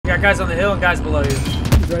got guys on the hill and guys below you.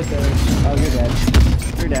 He's right there. Oh, you're dead.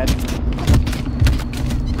 You're dead.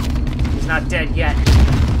 He's not dead yet.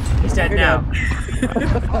 He's dead now.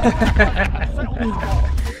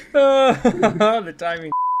 The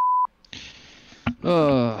timing.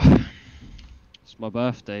 It's my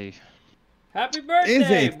birthday. Happy birthday, Is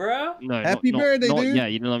it? bro. No, Happy birthday, not dude. Yeah,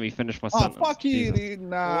 you didn't let me finish my Oh, sentence. fuck you, Jesus. dude.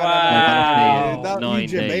 Wow. Nah, 9 you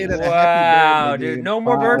just made days. it a Wow, happy birthday, dude. No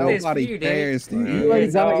more Wow. birthdays Nobody for you, dude. cares, dude. You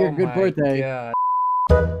already got your good my birthday. God.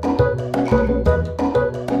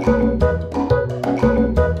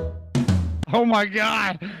 Oh my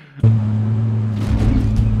god!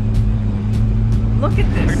 Look at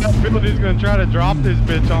I this. got a feeling he's gonna try to drop this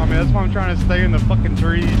bitch on me. That's why I'm trying to stay in the fucking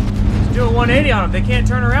trees. Just do a 180 on them. They can't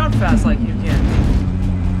turn around fast like you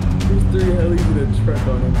can. There's 3 helis in a truck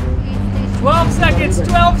on him, bro. 12 seconds,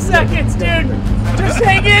 12 seconds, dude. Just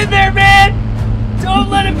hang in there, man. Don't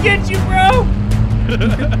let him get you, bro.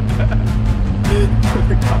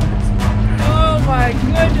 Oh my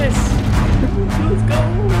goodness. Let's go.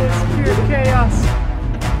 This pure chaos.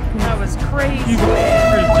 That was crazy.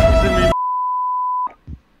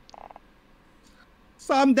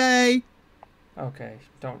 Someday, Okay,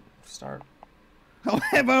 don't start. I'll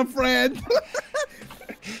have a friend.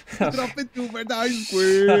 Drop it to my dice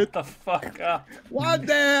squid. Shut the fuck up. One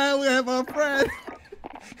day I'll have a friend.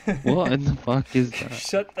 What in the fuck is that?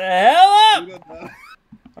 Shut the hell up. You don't know,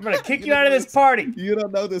 I'm gonna kick you out of this party. you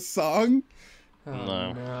don't know the song? Oh,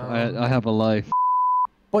 No, no. I have a life.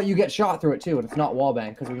 But you get shot through it too, and it's not wallbang,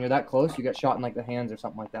 because when you're that close, you get shot in like the hands or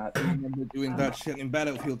something like that. I remember doing that shit in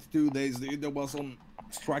Battlefield 2 days, dude. There was on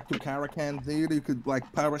Strike to Caracan, dude. You could like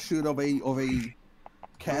parachute of a Are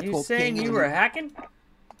cat. you saying you were hacking?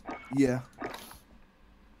 Yeah.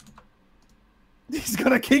 He's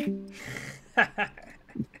gonna kick.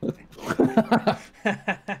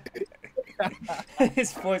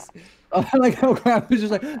 His voice. Oh, I like how crap was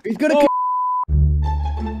just like, he's gonna kill.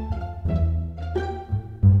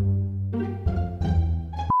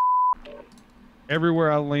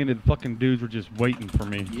 Everywhere I landed, fucking dudes were just waiting for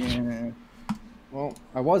me. Yeah. Well,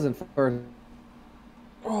 I wasn't first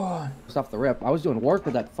Oh. off the rip. I was doing work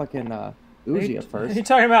with that fucking Uzi at Are first. you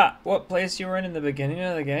talking about what place you were in the beginning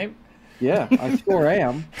of the game? Yeah, I sure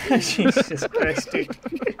am. Jesus Christ, dude.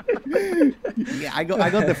 Yeah, I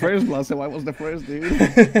got the first one, so I was the first dude.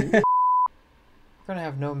 We're gonna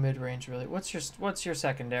have no mid-range really. What's your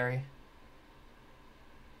secondary?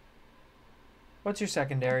 What's your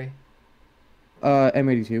secondary?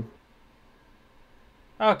 M82.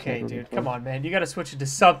 Okay, dude, come on, man. You gotta switch it to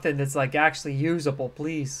something that's like actually usable,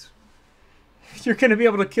 please. You're gonna be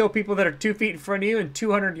able to kill people that are 2 feet in front of you and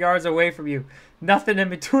 200 yards away from you. Nothing in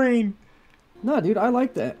between. No, dude, I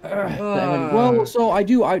like that. Well, so I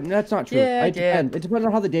do. That's not true. Yeah, It depends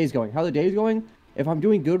on how the day's going. If I'm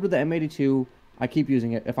doing good with the M82, I keep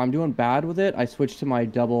using it. If I'm doing bad with it, I switch to my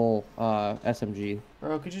double SMG.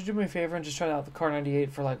 Bro, could you do me a favor and just try out the Car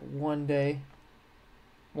 98 for like 1 day?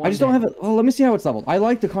 I just don't have it. Well, let me see how it's leveled. I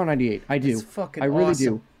like the Car 98. I do. It's fucking I really awesome.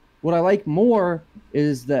 do. What I like more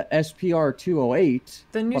is the SPR 208.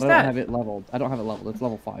 Then use but I that. don't have it leveled. I don't have it leveled. It's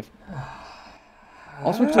level 5.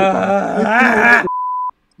 I'll switch to the car.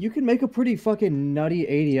 You can make a pretty fucking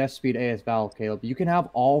nutty ADS speed AS Val, Caleb. You can have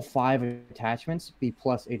all 5 attachments be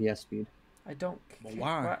plus ADS speed. I don't. Well,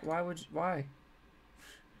 why? Why would you? Why?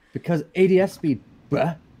 Because ADS speed,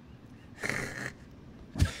 bruh.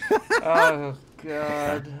 Oh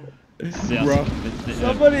God! Bro.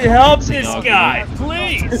 Somebody help this guy,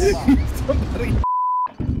 please!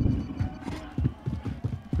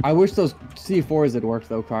 I wish those C4s had worked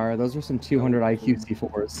though, Kara. Those are some 200 IQ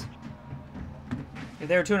C4s. If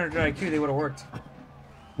they were 200 IQ, they would have worked.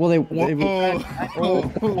 Well, they I'll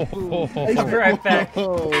be right back.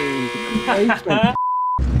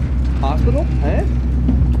 Hospital? Eh?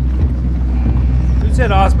 Who said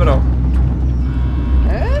hospital?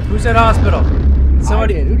 Eh? Who said hospital?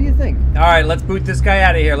 Somebody. I did. Who do you think? All right, let's boot this guy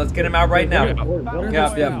out of here. Let's get him out right now. Yep.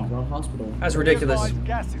 Hospital. That's ridiculous.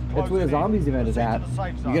 That's where the zombies event is at.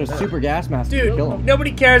 You get a super gas mask to kill Dude, them.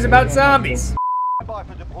 nobody cares about zombies.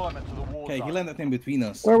 Okay, he landed in between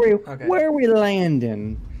us. Where we? Okay. Where are we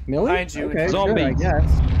landing? Millie? Behind you. Okay, Zombies. sure, I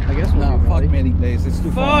guess. I guess we'll No, do fuck Millie. many days. It's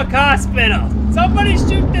too far. Fuck hospital! Somebody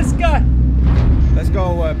shoot this guy! Let's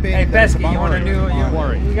go, Pink. Hey, Pesky, you want to do?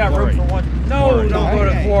 We got room for one. No, don't go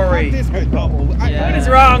to Quarry. This good couple. What is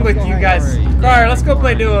wrong with you guys? Alright, let's go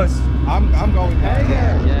play duos. I'm going back.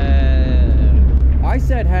 Yeah. I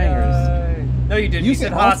said hangers. No, you didn't. You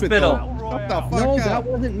said hospital. What the fuck? No, up? that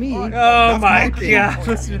wasn't me. Oh That's my my thing. God!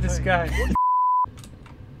 Listen to this guy.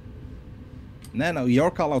 Nano, your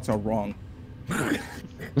callouts are wrong.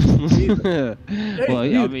 Well,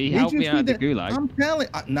 yeah, I mean, he Did helped you me see out of the the- gulag. I'm telling.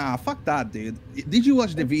 Nah, fuck that, dude. Did you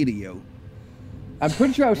watch the video? I'm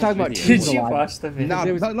pretty sure I was talking about video? teams Did you alive. watch the video? Nah,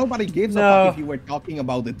 There was- nobody gives a No. fuck if you were talking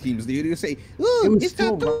about the teams, dude. You say, It "Look, was it's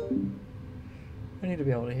still tattoo." I need to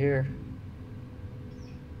be able to hear.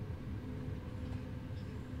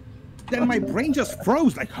 Then my brain just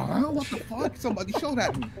froze. Like, huh? What the fuck? Somebody show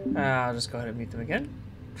that me. I'll just go ahead and mute them again.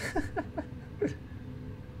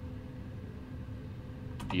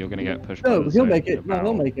 You're gonna get pushed. No, by the he'll zone make in it. No, about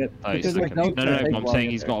he'll make it. 30 Because seconds. like, No, no, I'm saying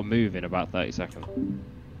he's got to move in about 30 seconds.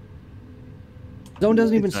 Zone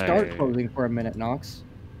doesn't even It's start a- closing for a minute, Nox.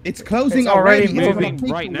 It's closing It's already already. It's moving gonna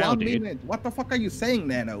take right you now, 1 dude. minute. What the fuck are you saying,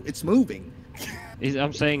 Nano? It's moving.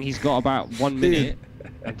 I'm saying he's got about 1 minute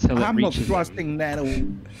until it I'm not reaches him. trusting Nano.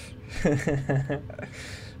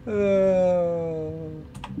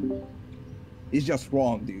 It's just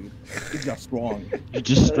wrong, dude. It's just wrong. You're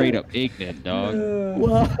just straight up ignorant, dog.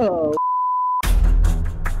 Whoa.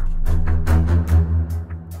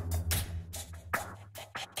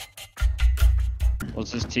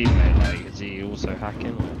 What's his teammate like? Is he also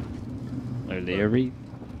hacking? Or O'Leary?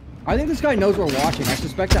 I think this guy knows we're watching. I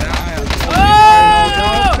suspect that.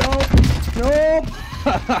 Oh! Nope.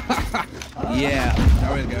 Yeah,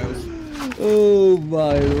 there it goes. Oh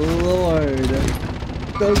my lord.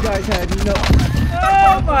 Those guys had no.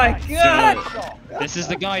 Oh my god! So, this is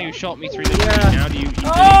the guy who shot me through the Yeah. screen. Now do you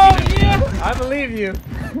Oh yeah! I believe you.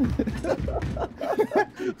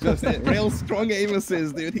 Just a real strong aim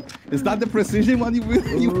assist, dude. Is that the precision one you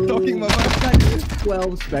were talking about?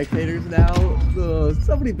 12 spectators now. Ugh,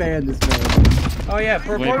 somebody ban this man. Oh yeah,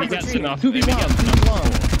 for Well, if he reporting for gets cheating. enough, if 2v1, he gets enough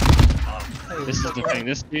 2v1. this is the thing.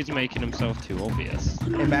 This dude's making himself too obvious.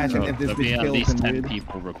 Imagine So if this there'll be bitch at kills least him, 10 dude.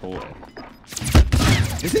 people report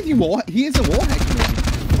it. Isn't he wall? He is a wall hacker.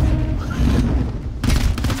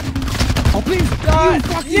 Oh please, God!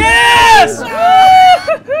 Yes!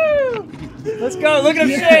 Woo! Let's go! Look at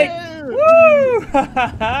him shake! Woo!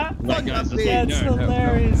 That guy's the That's same guy.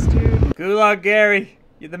 hilarious, dude. Gulag Gary,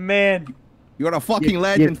 you're the man. You're a fucking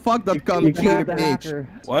legend. Fuck that gun You cheater killed the bitch. hacker.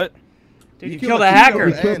 What? Dude, you killed killed a a hacker.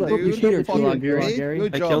 You killed dude. you cheater, Fucking Gulag great. Gary.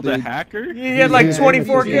 Good I job, killed a dude. hacker? You had like Yeah,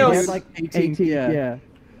 24 you kills. had like 18, yeah.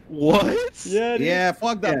 What? Yeah, dude. Yeah,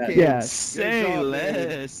 fuck that kid. Yeah. Say job,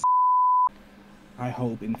 less. I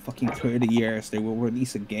hope in fucking 30 years they will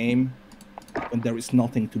release a game when there is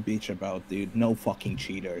nothing to bitch about, dude. No fucking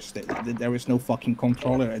cheaters. There is no fucking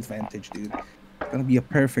controller advantage, dude. It's gonna be a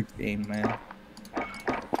perfect game, man.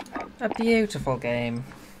 A beautiful game.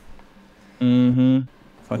 Mm-hmm.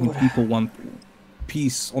 Fucking people want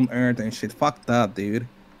peace on Earth and shit. Fuck that, dude.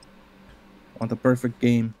 Want a perfect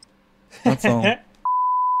game. That's all.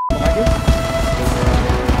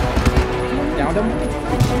 Downed him.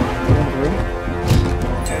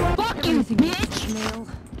 Fuck you, bitch!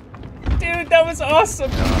 Dude, that was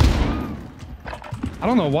awesome. I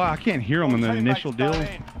don't know why I can't hear them in the initial deal.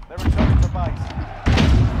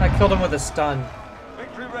 I killed him with a stun.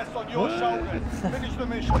 Victory rests on your shoulders. Finish the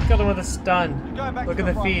mission. Killed him with a stun. You're going back Look to at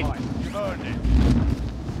the front feed. line. You've earned it.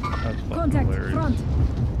 That's fucking Contact hilarious. front.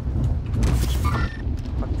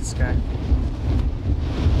 Fuck this guy.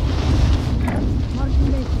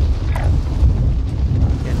 Marking me.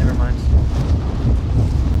 Yeah, never mind.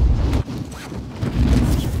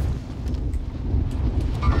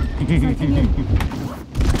 Sighting in.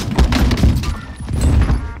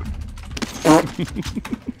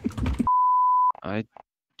 I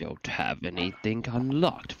don't have anything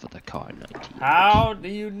unlocked for the Car 98. How do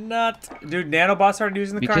you not? Dude, Nanobot started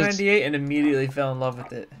using the Car Because- 98 and immediately fell in love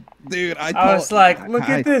with it. Dude, I was like, look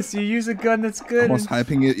at this. You use a gun that's I good. was and-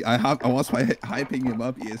 hyping it. I was hyping him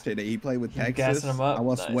up yesterday. He played with You're Texas. gassing him up? I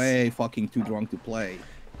was Nice. way fucking too drunk to play.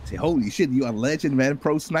 Say, holy shit, you are a legend, man,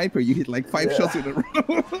 pro sniper. You hit like 5 shots in a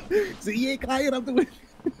row. So yeah, client up the win.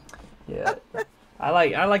 Yeah. I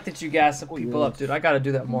like that you gas Oh, people up, dude. I gotta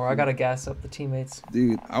do that more. I gotta gas up the teammates.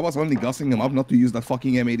 Dude, I was only gassing him up not to use that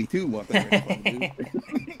fucking M82. What the heck,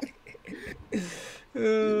 dude?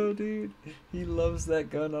 Oh, dude. He loves that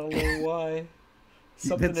gun. I don't know why.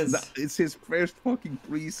 Something It's his first fucking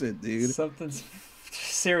preset, dude. Something's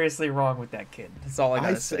seriously wrong with that kid. That's all I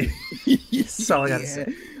gotta say. say. That's all I gotta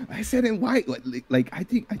say. I said, and why? Like, I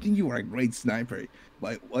think you are a great sniper.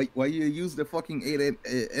 Why you use the fucking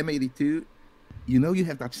M82? You know you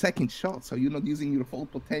have that second shot, so you're not using your full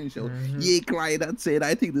potential. Yeah, Clyde, that's it.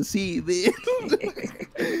 I think the C,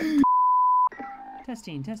 man.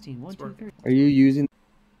 Testing, 1, 2, 3. Are you using?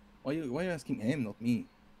 Why you asking him, not me?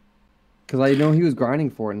 Because I know he was grinding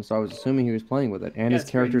for it, and so I was assuming he was playing with it, and his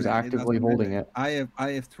That's character's It actively doesn't holding matter. it.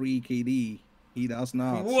 I have 3 KD. He does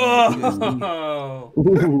not. So he is thinking- Whoa!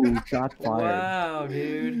 Ooh, shot fired. Wow,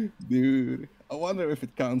 dude. dude, I wonder if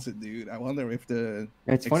it counts it, dude. I wonder if the.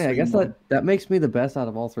 It's funny. I guess extreme that makes me the best out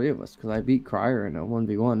of all three of us because I beat Cryer in a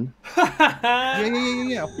 1v1.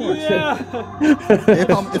 Yeah, of course. Yeah.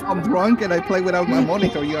 If I'm drunk and I play without my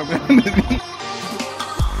monitor, you are.